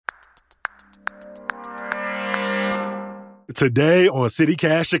Today on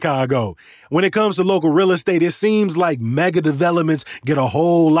CityCast Chicago. When it comes to local real estate, it seems like mega developments get a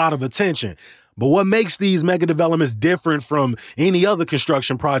whole lot of attention. But what makes these mega developments different from any other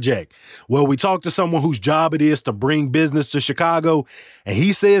construction project? Well, we talked to someone whose job it is to bring business to Chicago, and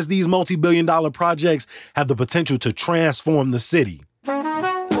he says these multi-billion-dollar projects have the potential to transform the city.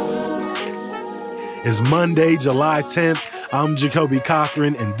 It's Monday, July 10th. I'm Jacoby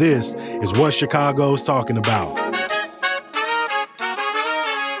Cochran, and this is what Chicago's talking about.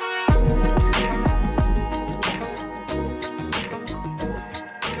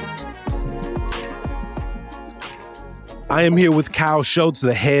 I am here with Kyle Schultz,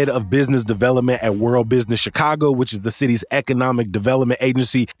 the head of business development at World Business Chicago, which is the city's economic development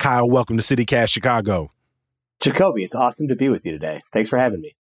agency. Kyle, welcome to CityCast Chicago. Jacoby, it's awesome to be with you today. Thanks for having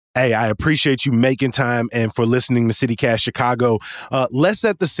me. Hey, I appreciate you making time and for listening to CityCast Chicago. Let's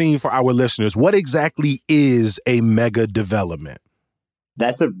set the scene for our listeners. What exactly is a mega development?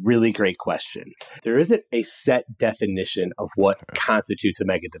 That's a really great question. There isn't a set definition of what constitutes a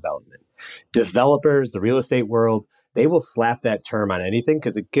mega development. Developers, the real estate world, they will slap that term on anything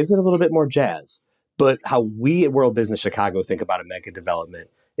because it gives it a little bit more jazz. But how we at World Business Chicago think about a mega development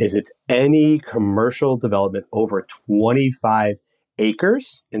is it's any commercial development over 25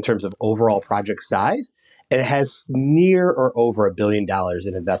 acres in terms of overall project size, and it has near or over $1 billion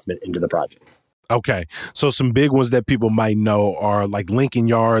in investment into the project. Okay, so some big ones that people might know are like Lincoln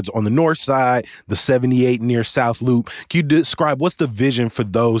Yards on the north side, the 78 near South Loop. Can you describe what's the vision for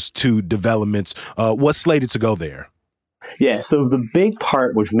those two developments? What's slated to go there? Yeah, so the big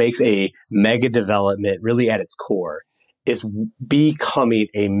part which makes a mega development really at its core is becoming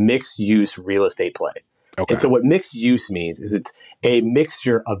a mixed-use real estate play. Okay. And so what mixed use means is it's a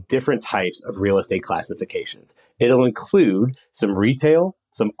mixture of different types of real estate classifications. It'll include some retail,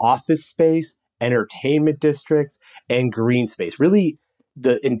 some office space, entertainment districts, and green space. Really,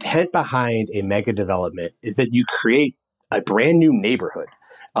 the intent behind a mega development is that you create a brand new neighborhood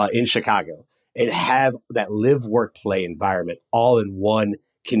in Chicago and have that live, work, play environment all in one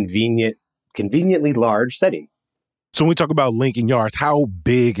conveniently large setting. So when we talk about Lincoln Yards, how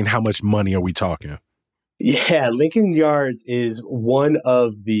big and how much money are we talking? Yeah, Lincoln Yards is one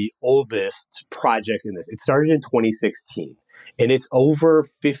of the oldest projects in this. It started in 2016, and it's over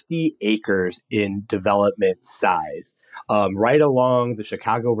 50 acres in development size, right along the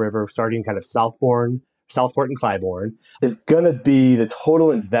Chicago River, starting kind of Southport and Clybourne. Is going to be the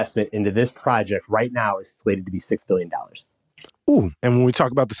total investment into this project right now is slated to be $6 billion. Ooh, and when we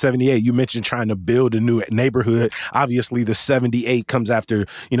talk about the 78, you mentioned trying to build a new neighborhood. Obviously, the 78 comes after,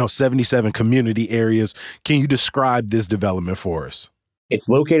 77 community areas. Can you describe this development for us? It's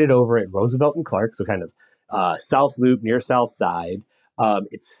located over at Roosevelt and Clark, so kind of South Loop near South Side.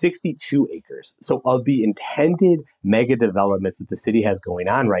 It's 62 acres. So of the intended mega developments that the city has going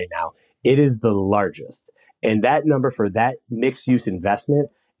on right now, it is the largest. And that number for that mixed use investment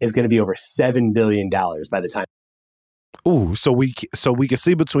is going to be over $7 billion by the time. Ooh, so we can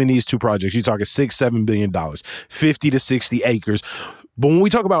see between these two projects, you're talking $6-7 billion, 50 to 60 acres. But when we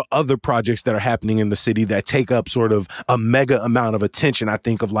talk about other projects that are happening in the city that take up sort of a mega amount of attention, I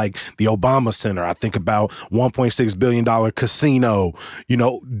think of like the Obama Center. I think about $1.6 billion casino.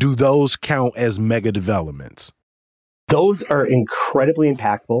 Do those count as mega developments? Those are incredibly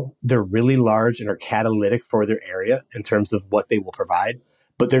impactful. They're really large and are catalytic for their area in terms of what they will provide.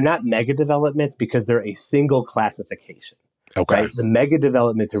 But they're not mega developments because they're a single classification. Okay. Right? The mega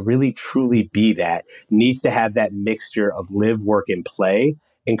development to really truly be that needs to have that mixture of live, work, and play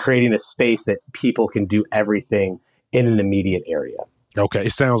and creating a space that people can do everything in an immediate area. Okay.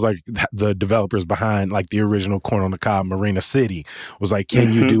 It sounds like the developers behind like the original Corn on the Cob Marina City was like,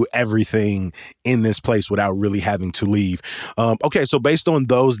 can you do everything in this place without really having to leave? Okay. So based on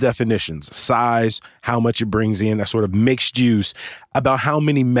those definitions, size, how much it brings in, that sort of mixed use, about how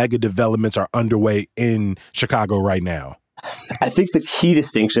many mega developments are underway in Chicago right now? I think the key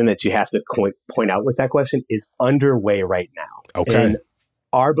distinction that you have to point out with that question is underway right now. Okay. And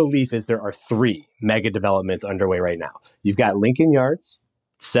our belief is there are 3 mega developments underway right now. You've got Lincoln Yards,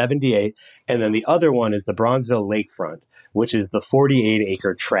 78, and then the other one is the Bronzeville Lakefront, which is the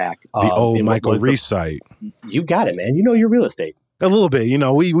 48-acre tract. The old Michael Reese site. You got it, man. You know your real estate. A little bit.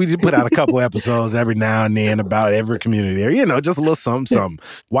 We put out a couple episodes every now and then about every community area, just a little something.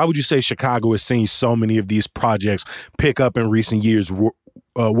 Why would you say Chicago has seen so many of these projects pick up in recent years,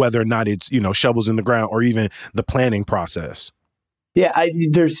 whether or not it's, shovels in the ground or even the planning process? Yeah, I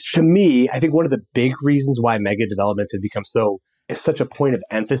think one of the big reasons why mega developments have become such a point of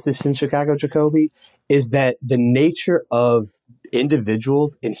emphasis in Chicago, Jacoby, is that the nature of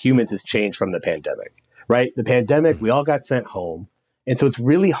individuals and humans has changed from the pandemic, right? The pandemic, we all got sent home. And so it's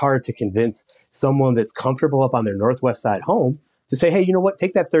really hard to convince someone that's comfortable up on their Northwest side home to say, hey, you know what,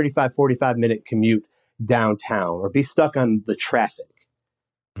 take that 35, 45-minute commute downtown or be stuck on the traffic.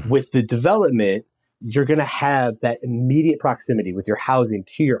 With the development, you're going to have that immediate proximity with your housing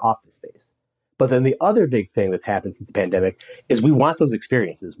to your office space. But then the other big thing that's happened since the pandemic is we want those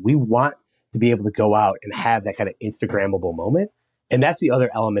experiences. We want to be able to go out and have that kind of Instagrammable moment. And that's the other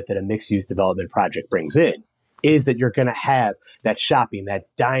element that a mixed use development project brings in, is that you're going to have that shopping, that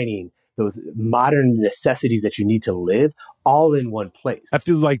dining, those modern necessities that you need to live all in one place. I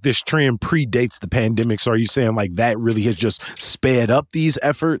feel like this trend predates the pandemic. So are you saying like that really has just sped up these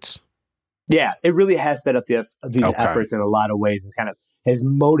efforts? Yeah, it really has sped up these efforts in a lot of ways and kind of has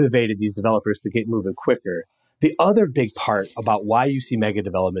motivated these developers to get moving quicker. The other big part about why you see mega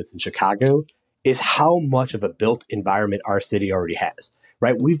developments in Chicago is how much of a built environment our city already has,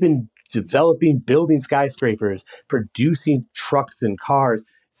 right? We've been developing, building skyscrapers, producing trucks and cars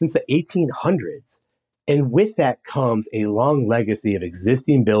since the 1800s. And with that comes a long legacy of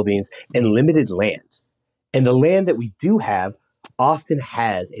existing buildings and limited land. And the land that we do have often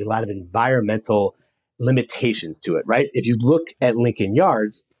has a lot of environmental limitations to it, right? If you look at Lincoln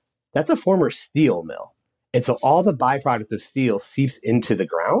Yards, that's a former steel mill. And so all the byproduct of steel seeps into the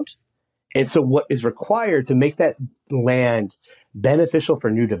ground. And so what is required to make that land beneficial for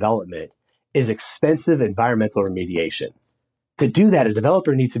new development is expensive environmental remediation. To do that, a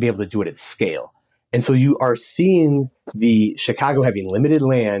developer needs to be able to do it at scale. And so you are seeing the Chicago having limited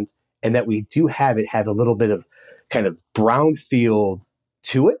land, and that we do have a little bit of kind of brownfield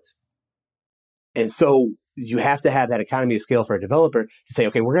to it. And so you have to have that economy of scale for a developer to say,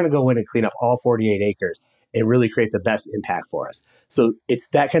 okay, we're going to go in and clean up all 48 acres and really create the best impact for us. So it's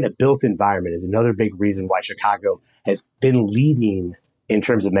that kind of built environment is another big reason why Chicago has been leading in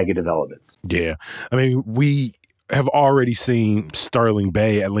terms of mega developments. Yeah. I mean, we have already seen Sterling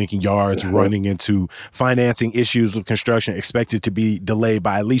Bay at Lincoln Yards running into financing issues with construction expected to be delayed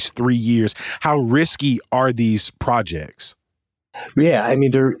by at least 3 years. How risky are these projects? Yeah, I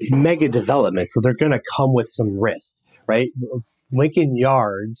mean, they're mega developments, so they're going to come with some risk, right? Lincoln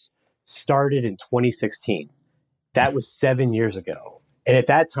Yards started in 2016. That was 7 years ago. And at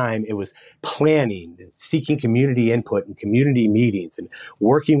that time, it was planning and seeking community input and community meetings and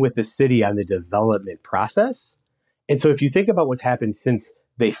working with the city on the development process. And so if you think about what's happened since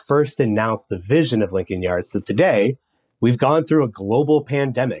they first announced the vision of Lincoln Yards to today, we've gone through a global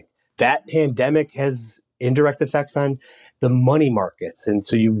pandemic. That pandemic has indirect effects on the money markets. And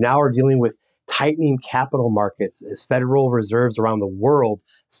so you now are dealing with tightening capital markets as federal reserves around the world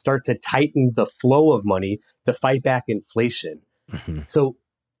start to tighten the flow of money to fight back inflation. So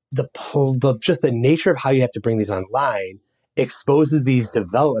just the nature of how you have to bring these online exposes these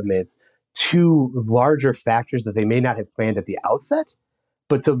developments to larger factors that they may not have planned at the outset.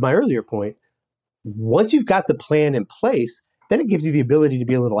 But to my earlier point, once you've got the plan in place, then it gives you the ability to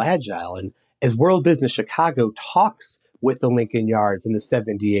be a little agile. And as World Business Chicago talks with the Lincoln Yards and the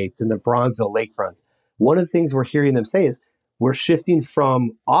 78s and the Bronzeville lakefronts, one of the things we're hearing them say is we're shifting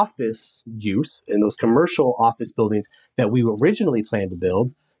from office use in those commercial office buildings that we originally planned to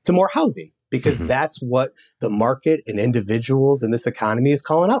build to more housing, because that's what the market and individuals in this economy is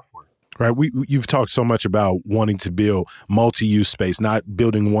calling out for. Right. You've talked so much about wanting to build multi-use space, not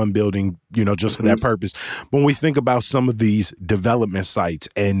building one building, just for that purpose. When we think about some of these development sites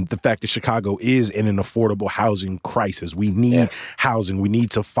and the fact that Chicago is in an affordable housing crisis, we need housing. We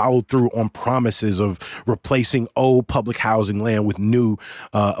need to follow through on promises of replacing old public housing land with new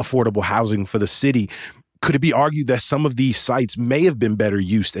affordable housing for the city. Could it be argued that some of these sites may have been better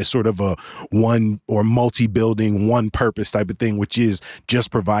used as sort of a one or multi-building, one purpose type of thing, which is just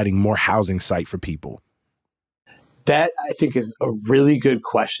providing more housing site for people? That, I think, is a really good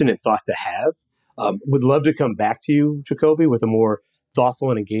question and thought to have. Would love to come back to you, Jacoby, with a more thoughtful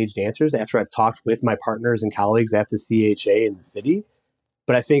and engaged answers after I've talked with my partners and colleagues at the CHA and the city.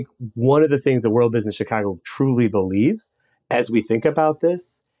 But I think one of the things the World Business Chicago truly believes as we think about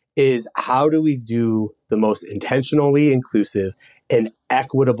this is how do we do the most intentionally inclusive and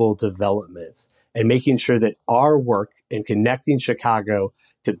equitable developments, and making sure that our work in connecting Chicago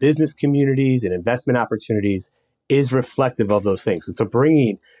to business communities and investment opportunities is reflective of those things. And so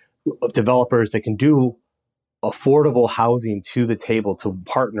bringing developers that can do affordable housing to the table to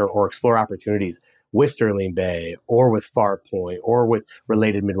partner or explore opportunities with Sterling Bay or with Farpoint or with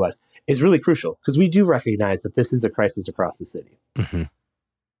Related Midwest is really crucial, because we do recognize that this is a crisis across the city.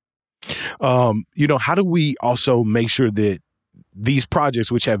 How do we also make sure that these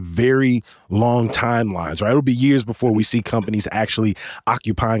projects, which have very long timelines, right? It'll be years before we see companies actually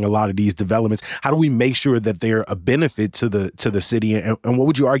occupying a lot of these developments. How do we make sure that they're a benefit to the city? And what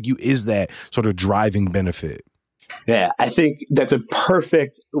would you argue is that sort of driving benefit? Yeah, I think that's a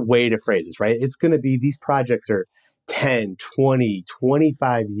perfect way to phrase this, right? It's going to be these projects are 10, 20,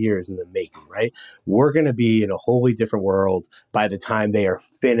 25 years in the making, right? We're going to be in a wholly different world by the time they are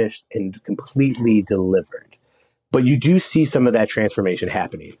finished and completely delivered. But you do see some of that transformation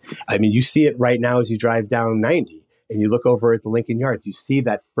happening. I mean, you see it right now as you drive down 90 and you look over at the Lincoln Yards. You see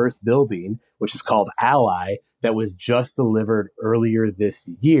that first building, which is called Ally, that was just delivered earlier this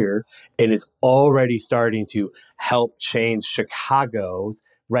year and is already starting to help change Chicago's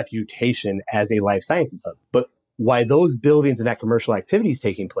reputation as a life sciences hub. But why those buildings and that commercial activity is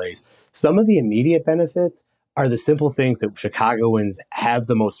taking place, some of the immediate benefits are the simple things that Chicagoans have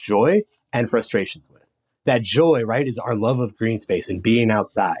the most joy and frustrations with. That joy, right, is our love of green space and being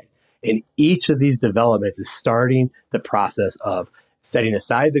outside. And each of these developments is starting the process of setting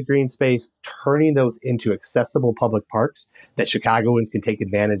aside the green space, turning those into accessible public parks that Chicagoans can take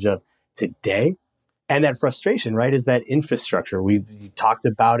advantage of today. And that frustration, right, is that infrastructure. We've talked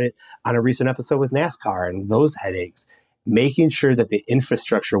about it on a recent episode with NASCAR and those headaches. Making sure that the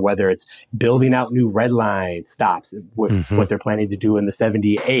infrastructure, whether it's building out new red line stops with what they're planning to do in the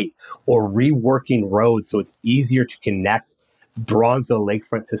 78, or reworking roads so it's easier to connect Bronzeville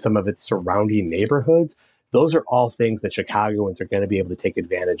Lakefront to some of its surrounding neighborhoods, those are all things that Chicagoans are going to be able to take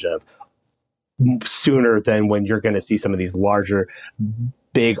advantage of sooner than when you're going to see some of these larger,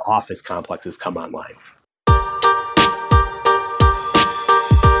 big office complexes come online.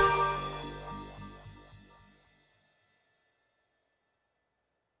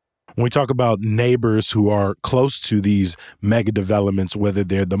 When we talk about neighbors who are close to these mega developments, whether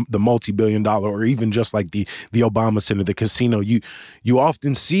they're the multi-billion dollar or even just like the Obama Center, the casino, you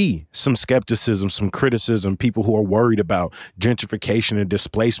often see some skepticism, some criticism, people who are worried about gentrification and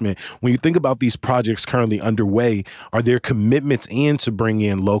displacement. When you think about these projects currently underway, are there commitments to bring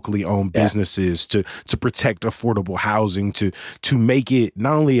in locally owned businesses, to protect affordable housing, to make it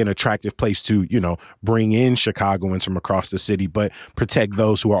not only an attractive place to, bring in Chicagoans from across the city, but protect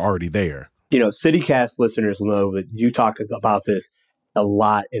those who are already there? CityCast listeners will know that you talk about this a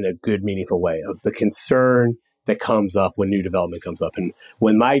lot in a good, meaningful way of the concern that comes up when new development comes up. And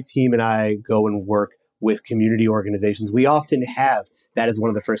when my team and I go and work with community organizations, we often have that as one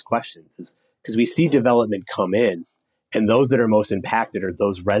of the first questions, is because we see development come in, and those that are most impacted are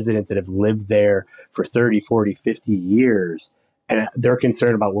those residents that have lived there for 30, 40, 50 years, and they're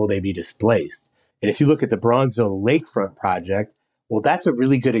concerned about, will they be displaced? And if you look at the Bronzeville Lakefront project, well, that's a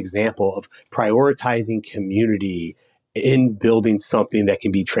really good example of prioritizing community in building something that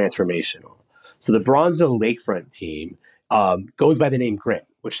can be transformational. So the Bronzeville Lakefront team goes by the name GRIT,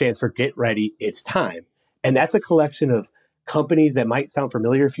 which stands for Get Ready, It's Time. And that's a collection of companies that might sound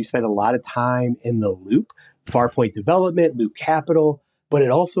familiar if you spend a lot of time in the Loop, Farpoint Development, Loop Capital, but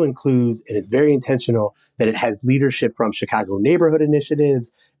it also includes, and it's very intentional, that it has leadership from Chicago Neighborhood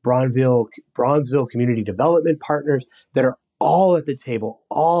Initiatives, Bronzeville Community Development Partners that are all at the table,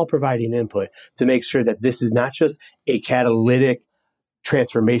 all providing input to make sure that this is not just a catalytic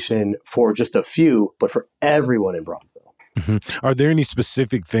transformation for just a few, but for everyone in Bronzeville. Mm-hmm. Are there any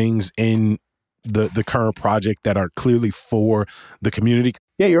specific things in the current project that are clearly for the community?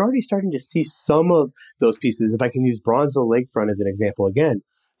 Yeah, you're already starting to see some of those pieces. If I can use Bronzeville Lakefront as an example again,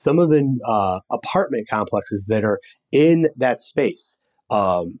 some of the apartment complexes that are in that space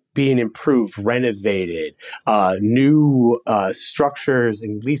being improved, renovated, new structures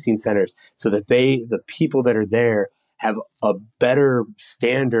and leasing centers so that the people that are there have a better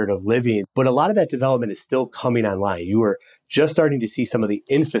standard of living. But a lot of that development is still coming online. You are just starting to see some of the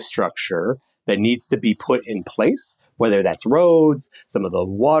infrastructure that needs to be put in place, whether that's roads, some of the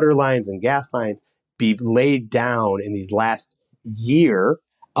water lines and gas lines, be laid down in these last year.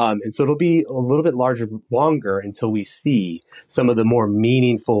 And so it'll be a little bit longer until we see some of the more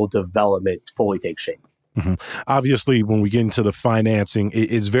meaningful development fully take shape. Mm-hmm. Obviously, when we get into the financing,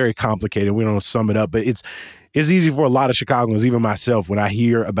 it's very complicated. We don't sum it up, but it's easy for a lot of Chicagoans, even myself, when I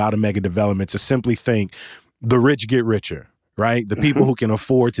hear about a mega development, to simply think the rich get richer. Right? The people who can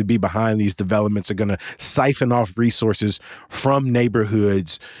afford to be behind these developments are going to siphon off resources from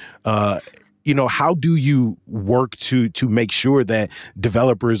neighborhoods. How do you work to make sure that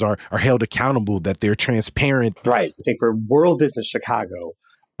developers are held accountable, that they're transparent? Right. I think for World Business Chicago,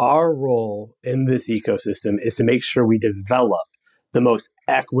 our role in this ecosystem is to make sure we develop the most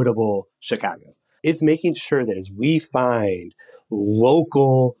equitable Chicago. It's making sure that as we find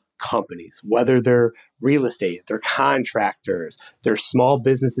local companies, whether they're real estate, they're contractors, they're small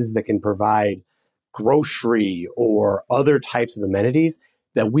businesses that can provide grocery or other types of amenities,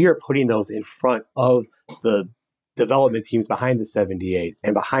 that we are putting those in front of the development teams behind the 78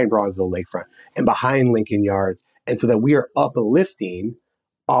 and behind Bronzeville Lakefront and behind Lincoln Yards. And so that we are uplifting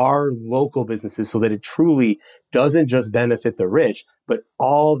our local businesses so that it truly doesn't just benefit the rich, but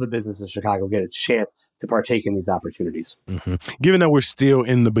all the businesses in Chicago get a chance to partake in these opportunities. Given that we're still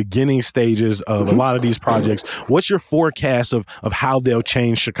in the beginning stages of a lot of these projects, what's your forecast of how they'll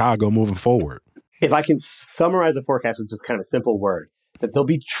change Chicago moving forward? If I can summarize the forecast with just kind of a simple word, that they'll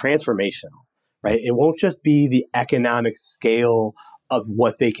be transformational, right? It won't just be the economic scale of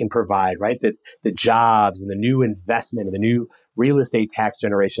what they can provide, right? That the jobs and the new investment and the new real estate tax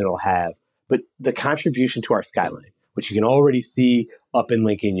generation it'll have, but the contribution to our skyline, which you can already see up in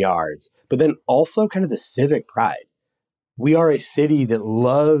Lincoln Yards, but then also kind of the civic pride. We are a city that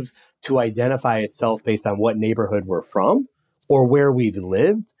loves to identify itself based on what neighborhood we're from or where we've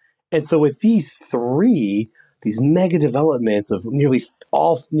lived. And so with these mega developments of nearly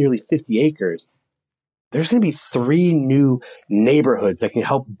 50 acres, there's going to be 3 new neighborhoods that can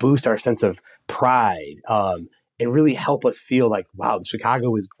help boost our sense of pride and really help us feel like, wow,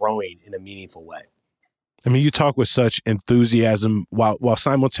 Chicago is growing in a meaningful way. I mean, you talk with such enthusiasm while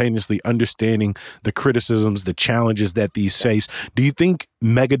simultaneously understanding the criticisms, the challenges that these face. Do you think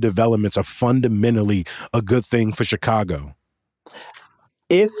mega developments are fundamentally a good thing for Chicago?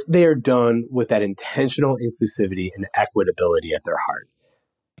 If they're done with that intentional inclusivity and equitability at their heart,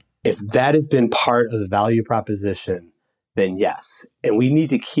 if that has been part of the value proposition, then yes. And we need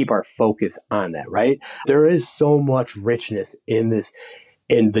to keep our focus on that, right? There is so much richness in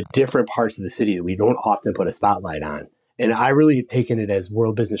the different parts of the city that we don't often put a spotlight on. And I really have taken it as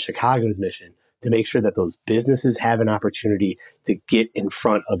World Business Chicago's mission to make sure that those businesses have an opportunity to get in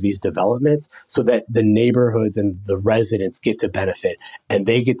front of these developments so that the neighborhoods and the residents get to benefit and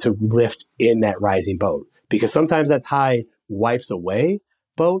they get to lift in that rising boat. Because sometimes that tide wipes away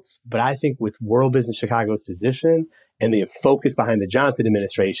boats, but I think with World Business Chicago's position and the focus behind the Johnson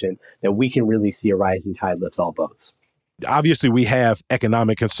administration, that we can really see a rising tide lifts all boats. Obviously, we have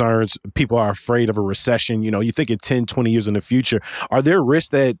economic concerns. People are afraid of a recession. You know, you think in 10, 20 years in the future, are there risks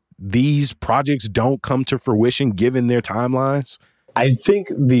that these projects don't come to fruition given their timelines? I think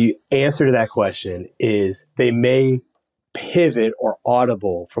the answer to that question is they may pivot or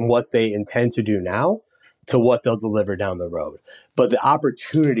audible from what they intend to do now to what they'll deliver down the road. But the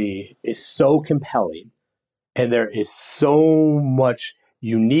opportunity is so compelling and there is so much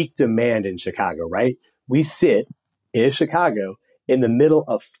unique demand in Chicago, right? We sit in Chicago in the middle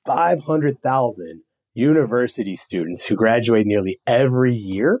of 500,000 university students who graduate nearly every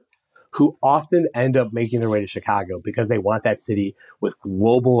year, who often end up making their way to Chicago because they want that city with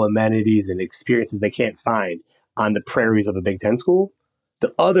global amenities and experiences they can't find on the prairies of a Big Ten school.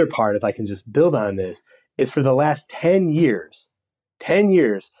 The other part, if I can just build on this, is for the last 10 years,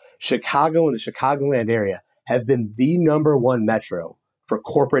 Chicago and the Chicagoland area have been the #1 metro for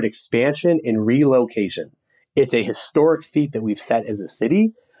corporate expansion and relocation. It's a historic feat that we've set as a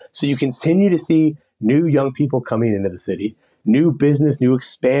city. So you continue to see new young people coming into the city, new business, new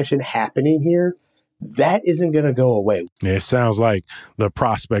expansion happening here. That isn't going to go away. Yeah, it sounds like the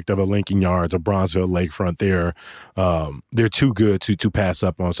prospect of a Lincoln Yards, a Bronzeville Lakefront, they're too good to pass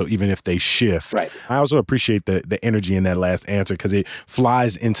up on. So even if they shift, right. I also appreciate the energy in that last answer because it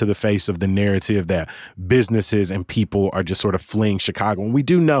flies into the face of the narrative that businesses and people are just sort of fleeing Chicago. And we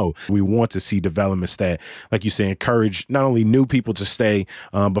do know we want to see developments that, like you say, encourage not only new people to stay,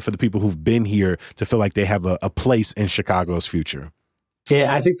 but for the people who've been here to feel like they have a place in Chicago's future.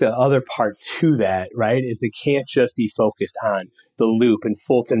 Yeah, I think the other part to that, right, is they can't just be focused on the Loop and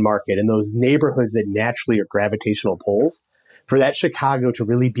Fulton Market and those neighborhoods that naturally are gravitational pulls. For that Chicago to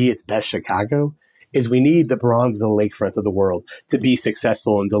really be its best Chicago, is we need the Bronzeville lakefronts of the world to be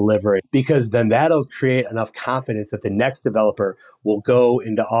successful and deliver it, because then that'll create enough confidence that the next developer will go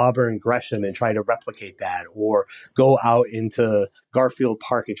into Auburn, Gresham and try to replicate that, or go out into Garfield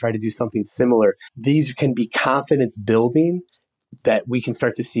Park and try to do something similar. These can be confidence building that we can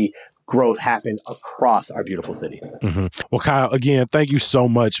start to see growth happen across our beautiful city. Mm-hmm. Well, Kyle, again, thank you so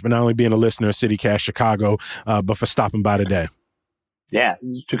much for not only being a listener of CityCast Chicago, but for stopping by today. Yeah,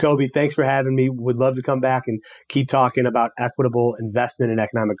 Jacoby, thanks for having me. Would love to come back and keep talking about equitable investment and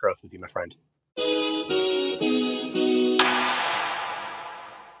economic growth with you, my friend.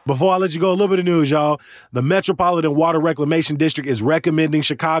 Before I let you go, a little bit of news, y'all. The Metropolitan Water Reclamation District is recommending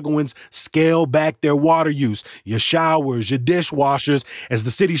Chicagoans scale back their water use, your showers, your dishwashers, as the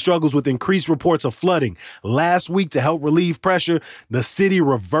city struggles with increased reports of flooding. Last week, to help relieve pressure, the city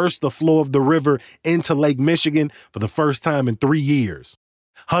reversed the flow of the river into Lake Michigan for the first time in 3 years.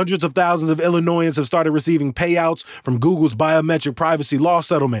 Hundreds of thousands of Illinoisans have started receiving payouts from Google's biometric privacy law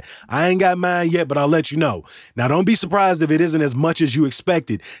settlement. I ain't got mine yet, but I'll let you know. Now, don't be surprised if it isn't as much as you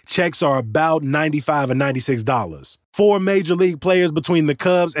expected. Checks are about $95 and $96. 4 major league players between the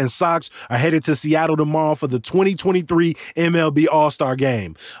Cubs and Sox are headed to Seattle tomorrow for the 2023 MLB All-Star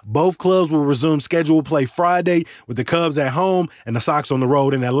Game. Both clubs will resume scheduled play Friday, with the Cubs at home and the Sox on the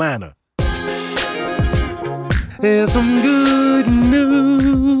road in Atlanta. Here's some good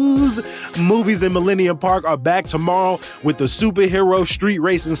news. Movies in Millennium Park are back tomorrow with the superhero street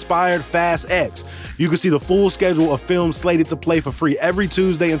race-inspired Fast X. You can see the full schedule of films slated to play for free every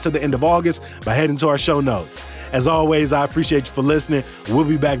Tuesday until the end of August by heading to our show notes. As always, I appreciate you for listening. We'll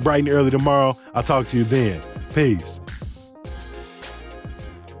be back bright and early tomorrow. I'll talk to you then. Peace.